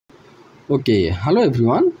Okay, hello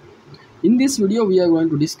everyone. In this video, we are going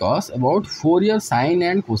to discuss about Fourier sine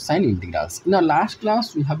and cosine integrals. In our last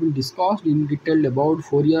class, we have been discussed in detail about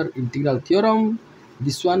Fourier integral theorem.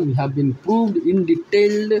 This one we have been proved in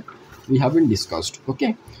detail. We have been discussed.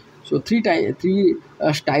 Okay, so three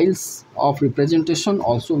styles of representation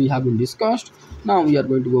also we have been discussed. Now we are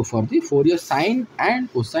going to go for the Fourier sine and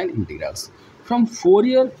cosine integrals. From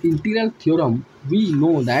Fourier integral theorem, we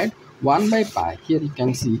know that 1 by pi, here you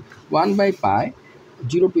can see 1 by pi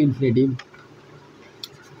 0 to infinity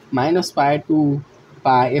minus pi to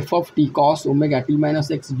pi f of t cos omega t minus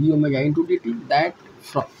x d omega into dt,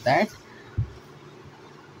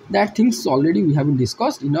 that things already we have been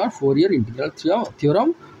discussed in our Fourier integral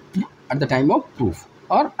theorem at the time of proof,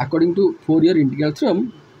 or according to Fourier integral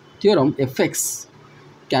theorem fx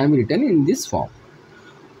can be written in this form.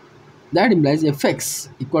 That implies fx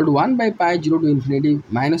equal to 1 by pi 0 to infinity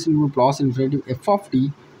minus into plus infinity f of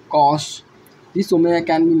t cos this omega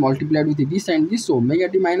can be multiplied with this and this, omega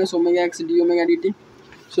t minus omega x d omega dt.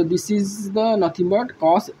 So this is the nothing but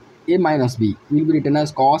cos a minus b will be written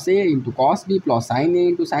as cos a into cos b plus sin a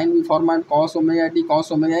into sin b format cos omega t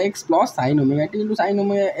cos omega x plus sin omega t into sin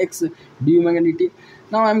omega x d omega dt.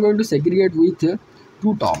 Now I am going to segregate with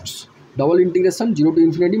two terms. Double integration 0 to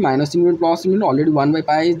infinity minus infinity plus infinity, already 1 by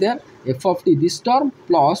pi is there, f of t this term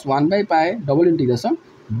plus 1 by pi double integration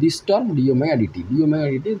this term d omega dt. D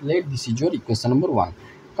omega dt, let this is your equation number 1.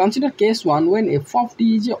 Consider case 1 when f of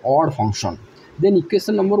t is a odd function. Then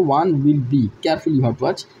equation number 1 will be, carefully you have to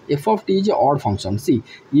watch, f of t is a odd function. See,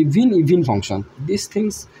 even function. These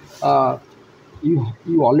things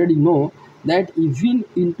you already know that even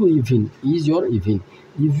into even is your even.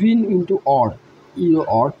 Even into odd is your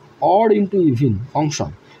odd. Odd into even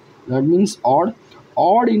function. That means odd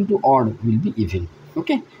into odd will be even.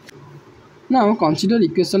 Okay. Now consider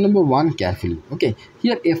equation number 1 carefully. Okay.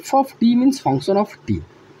 Here f of t means function of t.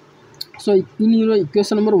 So in your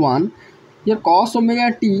equation number 1, here cos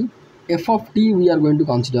omega t f of t we are going to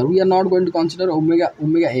consider. We are not going to consider omega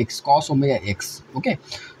x, cos omega x. Okay.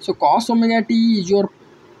 So cos omega t is your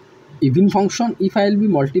even function. If I will be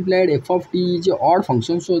multiplied, f of t is a odd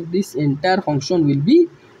function. So this entire function will be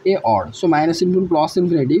a odd. So minus infinity plus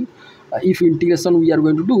infinity. If integration we are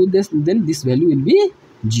going to do this, then this value will be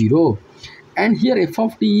 0. And here f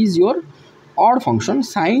of t is your odd function.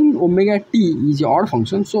 Sin omega t is a odd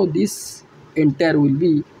function. So this entire will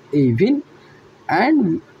be even,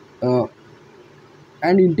 and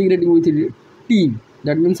integrating with t,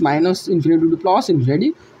 that means minus infinity to plus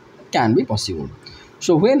infinity can be possible.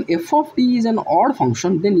 So when f of t is an odd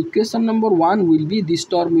function, then equation number 1 will be, this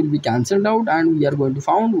term will be cancelled out and we are going to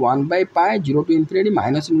find 1 by pi 0 to infinity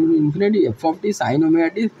minus infinity f of t sin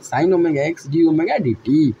omega x d omega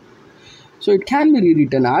dt. So it can be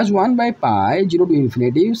rewritten as 1 by pi 0 to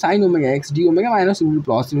infinity sin omega x d omega minus infinity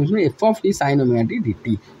plus infinity f of t sin omega t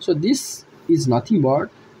dt. So this is nothing but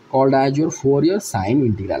called as your Fourier sine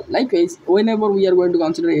integral. Likewise, whenever we are going to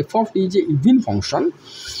consider f of t is a even function,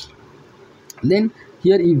 then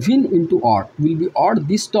here even into odd will be odd,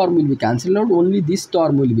 this term will be cancelled out, only this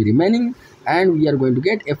term will be remaining, and we are going to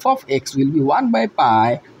get f of x will be 1 by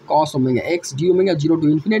pi cos omega x d omega 0 to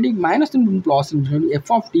infinity minus infinity plus infinity f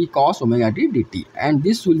of t cos omega t dt, and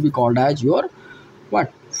this will be called as your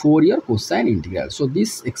what? Fourier cosine integral. So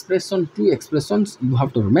this expression, two expressions you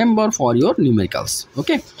have to remember for your numericals.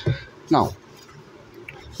 Okay, now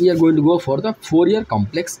we are going to go for the Fourier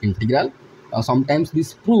complex integral. Sometimes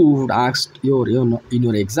this proved asked in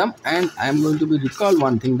your exam, and I am going to be recall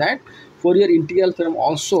one thing, that Fourier integral theorem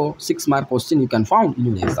also 6-mark question you can find in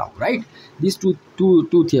your exam, right? These two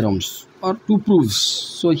theorems or two proofs.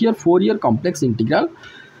 So here Fourier complex integral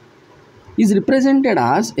is represented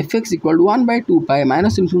as fx equal to 1 by 2 pi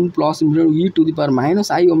minus infinity plus infinity e to the power minus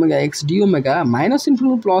I omega x d omega minus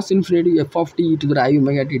infinity plus infinity f of t e to the I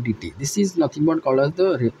omega t dt. This is nothing but called as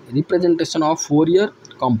the representation of Fourier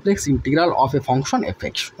complex integral of a function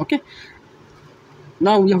fx. Okay.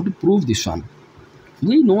 Now we have to prove this one.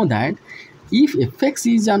 We know that if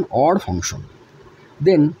fx is an odd function,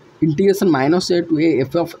 then integration minus a to a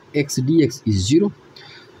f of x dx is 0.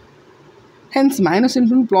 Hence, minus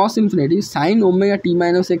infinity plus infinity sin omega t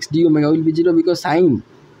minus x d omega will be 0, because sin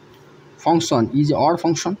function is an odd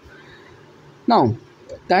function. Now,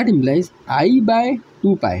 that implies I by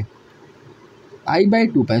 2 pi.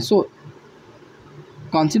 So,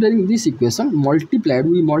 considering this equation,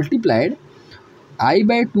 we multiplied I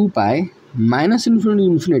by 2 pi minus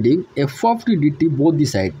infinity f of t dt both the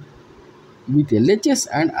side with LHS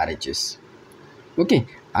and RHS. Okay,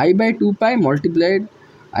 I by 2 pi multiplied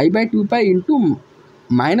I by 2 pi into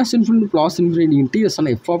minus infinity plus infinity integration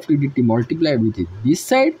f of t dt multiplied with this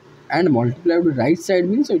side and multiplied with right side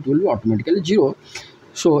means it will be automatically 0.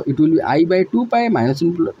 So it will be I by 2 pi minus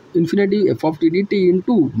infinity f of t dt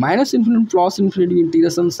into minus infinity plus infinity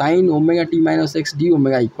integration sin omega t minus x d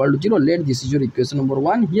omega equal to 0. Let this is your equation number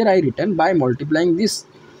 1. Here I written by multiplying this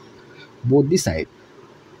both the side.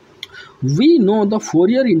 We know the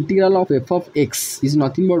Fourier integral of f of x is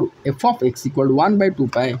nothing but f of x equal to 1 by 2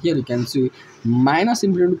 pi. Here you can see minus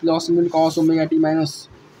infinity plus infinity cos omega t minus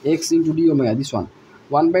x into d omega. This one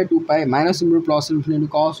 1 by 2 pi minus infinity plus infinity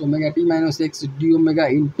cos omega t minus x d omega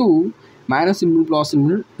into minus infinity plus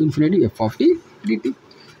infinity f of t dt.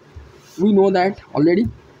 We know that already.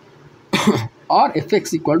 Or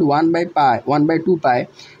fx equal to 1 by 2 pi.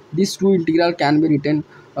 This two integral can be written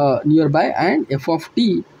nearby, and f of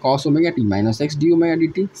t cos omega t minus x d omega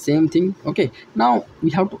dt, same thing. Okay, now we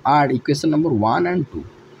have to add equation number 1 and 2.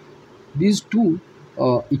 These two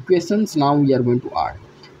equations now we are going to add.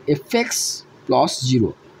 Fx plus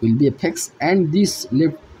 0 will be fx, and this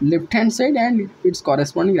left hand side and its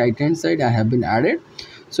corresponding right hand side I have been added.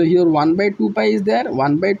 So here 1 by 2 pi is there,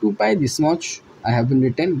 1 by 2 pi, this much I have been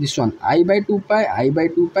written. This one I by 2 pi,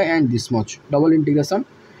 and this much double integration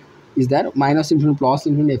is there, minus infinity plus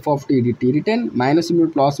infinity f of t dt written, minus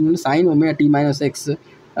infinity plus infinity sin omega t minus x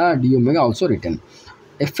d omega also written.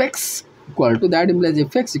 Fx equal to, that implies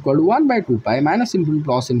fx equal to 1 by 2 pi minus infinity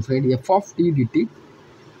plus infinity f of t dt.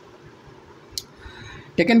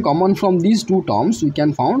 Taken common from these two terms, we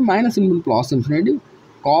can found minus infinity plus infinity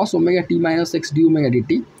cos omega t minus x d omega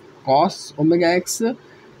dt, cos omega x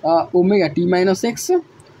omega t minus x,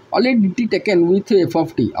 already dt taken with f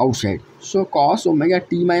of t outside. So cos omega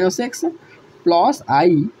t minus x plus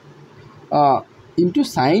I into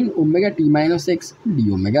sin omega t minus x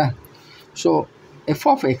d omega. So f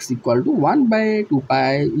of x equal to 1 by 2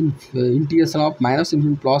 pi integration of minus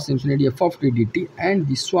infinity plus infinity f of t dt, and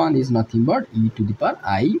this one is nothing but e to the power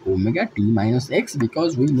I omega t minus x,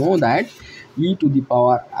 because we know that e to the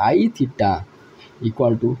power I theta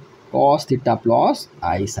equal to cos theta plus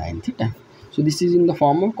I sin theta. So this is in the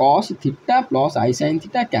form of cos theta plus I sin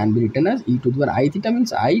theta, can be written as e to the power I theta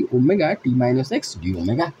means I omega t minus x d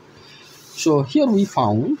omega. So here we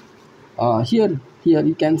found here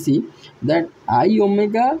you can see that I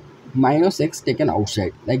omega minus x taken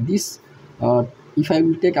outside like this. If I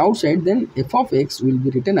will take outside, then f of x will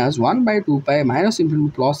be written as 1 by 2 pi minus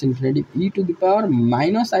infinity plus infinity e to the power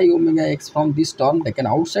minus I omega x from this term taken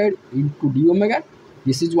outside into d omega.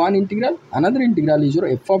 This is one integral. Another integral is your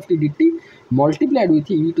f of t dt multiplied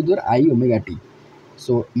with e to the power I omega t.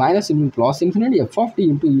 So minus infinity plus infinity f of t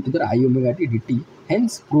into e to the power I omega t dt.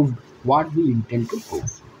 Hence proved what we intend to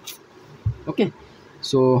prove. Okay,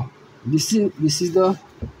 so this is the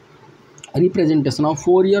representation of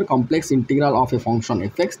Fourier complex integral of a function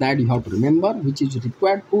fx that you have to remember, which is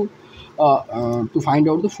required to find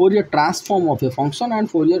out the Fourier transform of a function and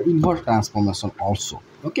Fourier inverse transformation also.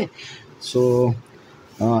 Okay, so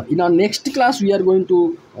in our next class we are going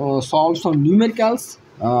to solve some numericals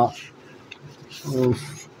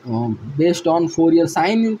based on Fourier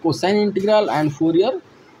sine, cosine integral and Fourier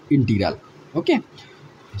integral. Okay,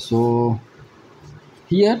 so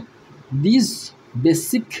here these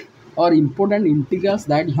basic or important integrals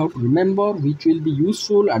that you have to remember, which will be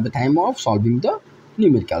useful at the time of solving the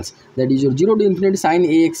numericals. That is your 0 to infinity sin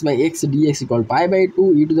ax by x dx equal to pi by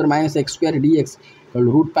 2 e to the minus x square dx equal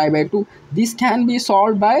to root pi by 2. This can be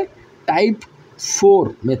solved by type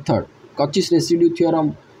 4 method, Cauchy's residue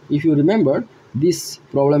theorem. If you remember, this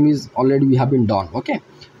problem is already we have been done. Okay,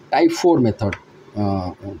 type 4 method,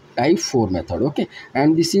 okay,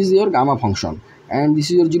 and this is your gamma function, and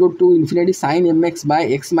this is your 0 to infinity sin mx by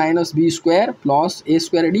x minus b square plus a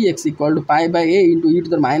square dx equal to pi by a into e to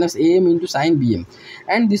the minus am into sin bm.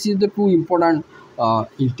 And this is the two important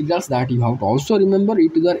integrals that you have to also remember, e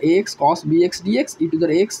to the ax cos bx dx, e to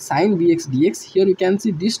the x sin bx dx. Here you can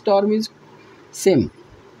see this term is same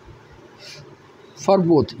for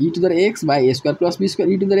both, e to the x by a square plus b square,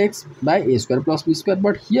 e to the x by a square plus b square,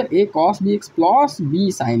 but here a cos bx plus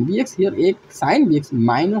b sin bx, here a sin bx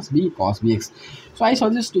minus b cos bx. So I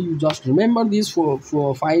suggest you just remember these four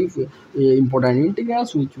five important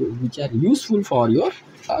integrals which are useful for your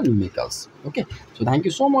numericals. Okay, so thank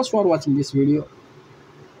you so much for watching this video.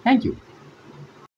 Thank you.